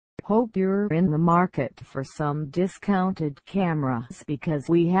Hope you're in the market for some discounted cameras because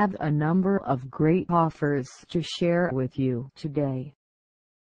we have a number of great offers to share with you today.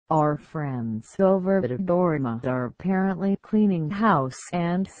 Our friends over at Adorama are apparently cleaning house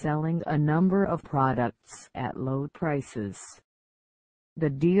and selling a number of products at low prices. The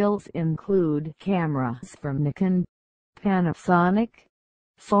deals include cameras from Nikon, Panasonic,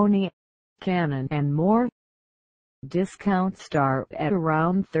 Sony, Canon and more. Discounts start at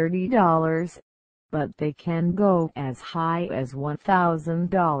around $30, but they can go as high as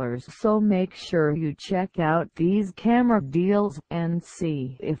 $1,000, so make sure you check out these camera deals and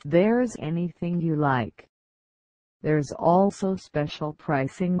see if there's anything you like. There's also special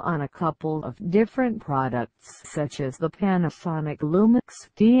pricing on a couple of different products such as the Panasonic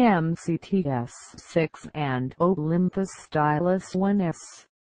Lumix DMC TS6 and Olympus Stylus 1S.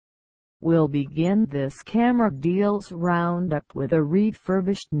 We'll begin this camera deals roundup with a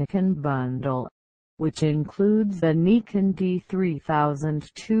refurbished Nikon bundle, which includes the Nikon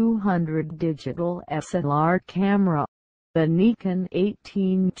D3200 digital SLR camera, the Nikon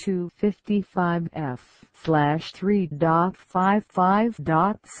 18-55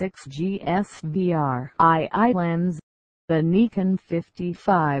 f/3.55.6 GSVR lens, the Nikon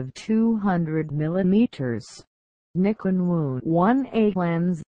 55-200mm, Nikon W1A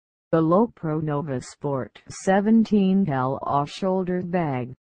lens, the Lowepro Nova Sport 17L shoulder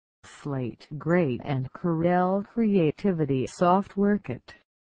bag, slate gray and Corel Creativity software kit.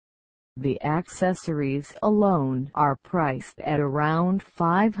 The accessories alone are priced at around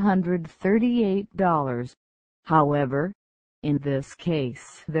 $538. However, in this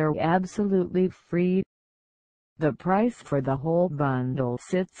case they're absolutely free. The price for the whole bundle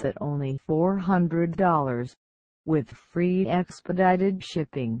sits at only $400. With free expedited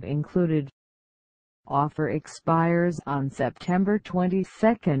shipping included. Offer expires on September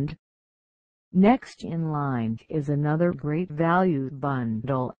 22nd. Next in line is another great value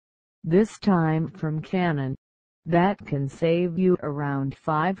bundle, this time from Canon, that can save you around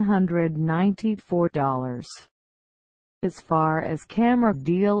 $594. As far as camera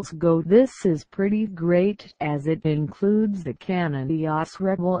deals go, this is pretty great as it includes the Canon EOS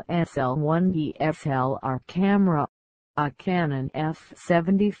Rebel SL1 DSLR camera, a Canon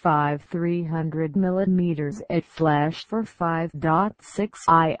f/75 300mm f/4 5.6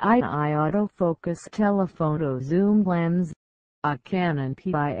 autofocus telephoto zoom lens, a Canon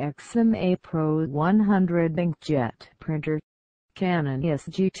PIXMA Pro 100 inkjet printer, Canon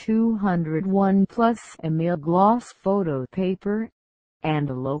SG200 1 Plus Emil gloss photo paper, and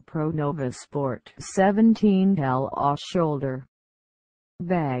a Lowepro Nova Sport 17L shoulder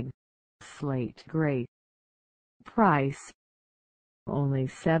bag, slate gray. Price: only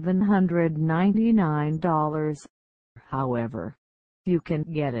 $799. However, you can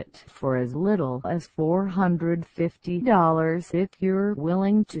get it for as little as $450 if you're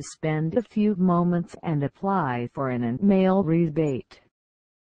willing to spend a few moments and apply for an email rebate.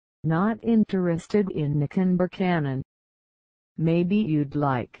 Not interested in Nikon or Canon? Maybe you'd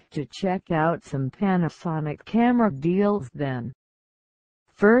like to check out some Panasonic camera deals then.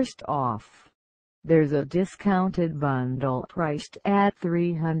 First off, there's a discounted bundle priced at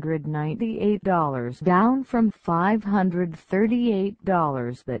 $398, down from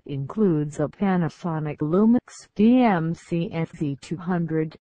 $538, that includes a Panasonic Lumix DMC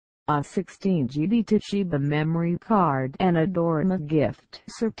FZ200, a 16GB Toshiba memory card and a Adorama gift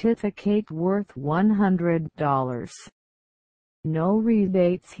certificate worth $100. No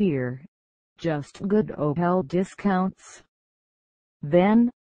rebates here, just good OPEL discounts.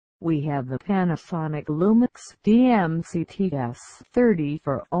 Then, we have the Panasonic Lumix DMC TS30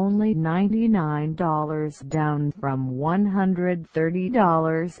 for only $99, down from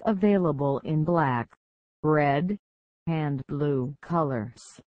 $130, available in black, red, and blue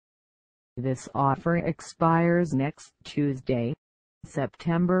colors. This offer expires next Tuesday,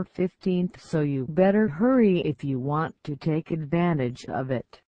 September 15th, so you better hurry if you want to take advantage of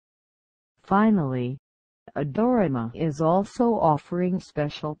it. Finally, Adorama is also offering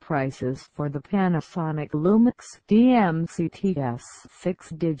special prices for the Panasonic Lumix DMC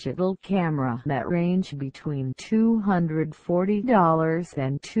TS6 digital camera that range between $240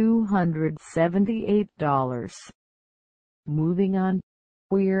 and $278. Moving on,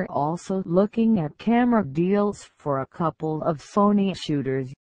 we're also looking at camera deals for a couple of Sony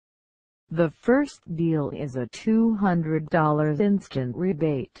shooters. The first deal is a $200 instant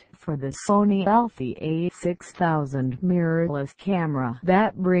rebate for the Sony Alpha A6000 mirrorless camera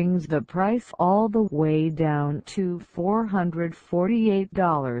that brings the price all the way down to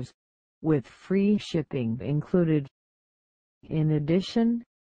 $448, with free shipping included. In addition,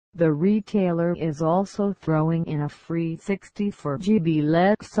 The retailer is also throwing in a free 64GB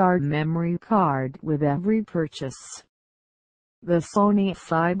LexArc memory card with every purchase. The Sony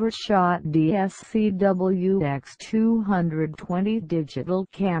CyberShot DSCWX220 digital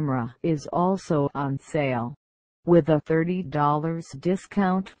camera is also on sale, with a $30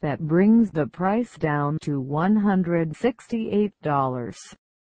 discount that brings the price down to $168.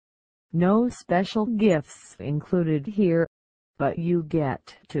 No special gifts included here, but you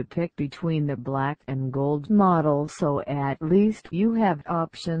get to pick between the black and gold model, so at least you have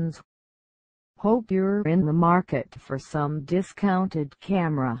options. Hope you're in the market for some discounted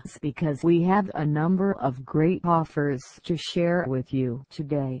cameras, because we have a number of great offers to share with you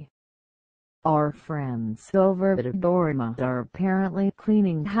today. Our friends over at Adorama are apparently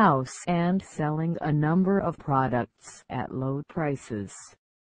cleaning house and selling a number of products at low prices.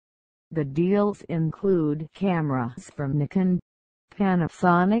 The deals include cameras from Nikon,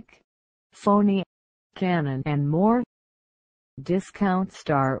 Panasonic, Sony, Canon and more. Discounts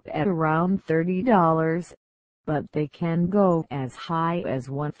start at around $30, but they can go as high as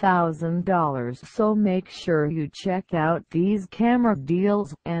 $1,000, so make sure you check out these camera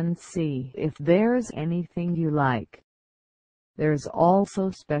deals and see if there's anything you like. There's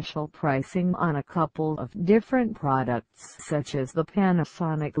also special pricing on a couple of different products, such as the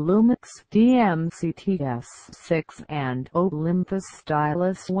Panasonic Lumix DMC TS6 and Olympus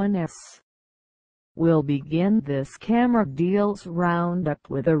Stylus 1S. We'll begin this camera deals roundup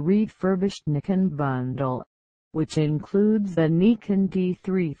with a refurbished Nikon bundle, which includes the Nikon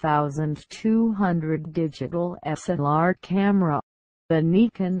D3200 digital SLR camera, the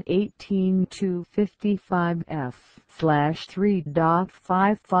Nikon 18-255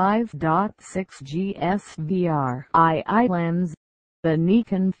 f/3.55.6 GSVR lens, the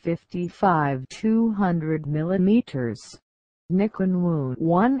Nikon 55-200 mm Nikon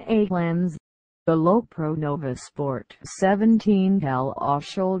W1A lens, the Lowepro Nova Sport 17L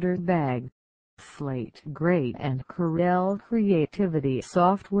off-shoulder bag, Slate Gray and Corel Creativity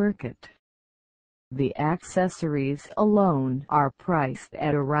software kit. The accessories alone are priced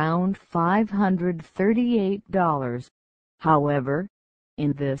at around $538. However,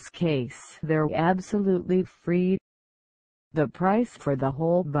 in this case they're absolutely free. The price for the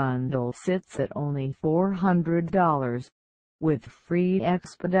whole bundle sits at only $400, with free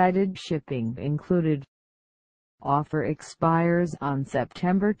expedited shipping included. Offer expires on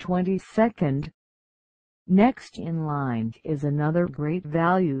September 22nd. Next in line is another great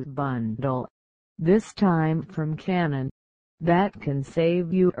value bundle, this time from Canon, that can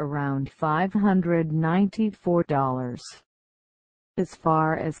save you around $594. As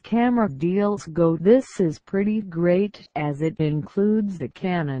far as camera deals go, this is pretty great, as it includes the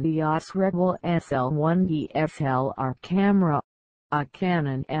Canon EOS Rebel SL1 DSLR camera, a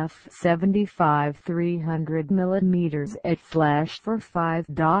Canon f/75 300mm at flash for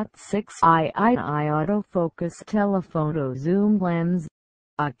 5.6 ii autofocus telephoto zoom lens,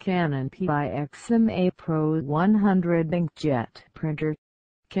 a Canon PIXMA Pro 100 inkjet printer,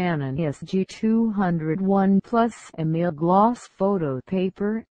 Canon SG200 1 Plus Emil gloss photo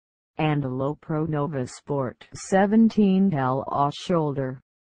paper, and a Lowepro Nova Sport 17L off-shoulder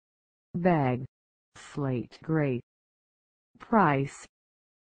bag, slate gray. Price: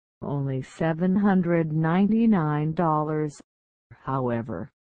 only $799. However,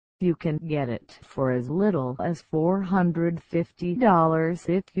 you can get it for as little as $450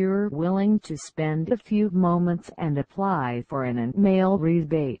 if you're willing to spend a few moments and apply for an email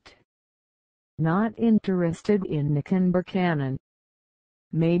rebate. Not interested in Nikon or Canon?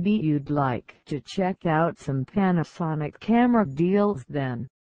 Maybe you'd like to check out some Panasonic camera deals then.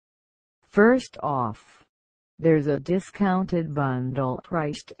 First off, there's a discounted bundle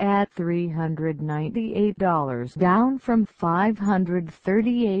priced at $398, down from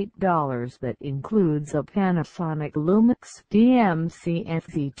 $538, that includes a Panasonic Lumix DMC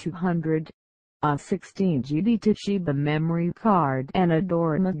FZ200, a 16GB Toshiba memory card and a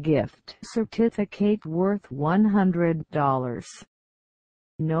Adorama gift certificate worth $100.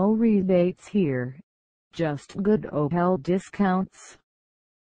 No rebates here, just good OPEL discounts.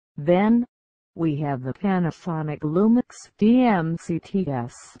 Then, we have the Panasonic Lumix DMC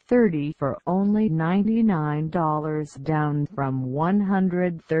TS30 for only $99, down from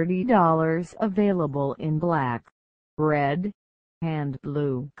 $130, available in black, red, and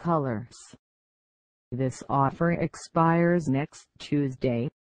blue colors. This offer expires next Tuesday,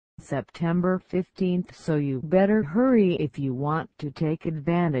 September 15th, so you better hurry if you want to take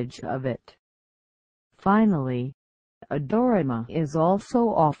advantage of it. Finally, Adorama is also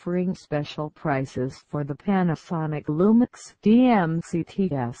offering special prices for the Panasonic Lumix DMC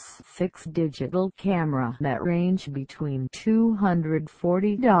TS6 digital camera that range between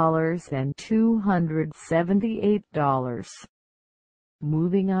 $240 and $278.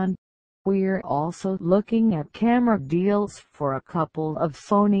 Moving on, we're also looking at camera deals for a couple of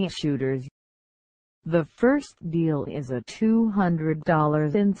Sony shooters. The first deal is a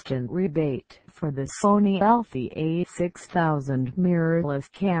 $200 instant rebate for the Sony Alpha A6000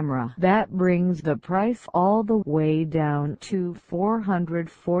 mirrorless camera that brings the price all the way down to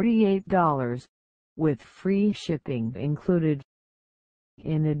 $448, with free shipping included.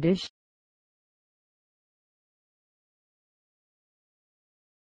 In addition,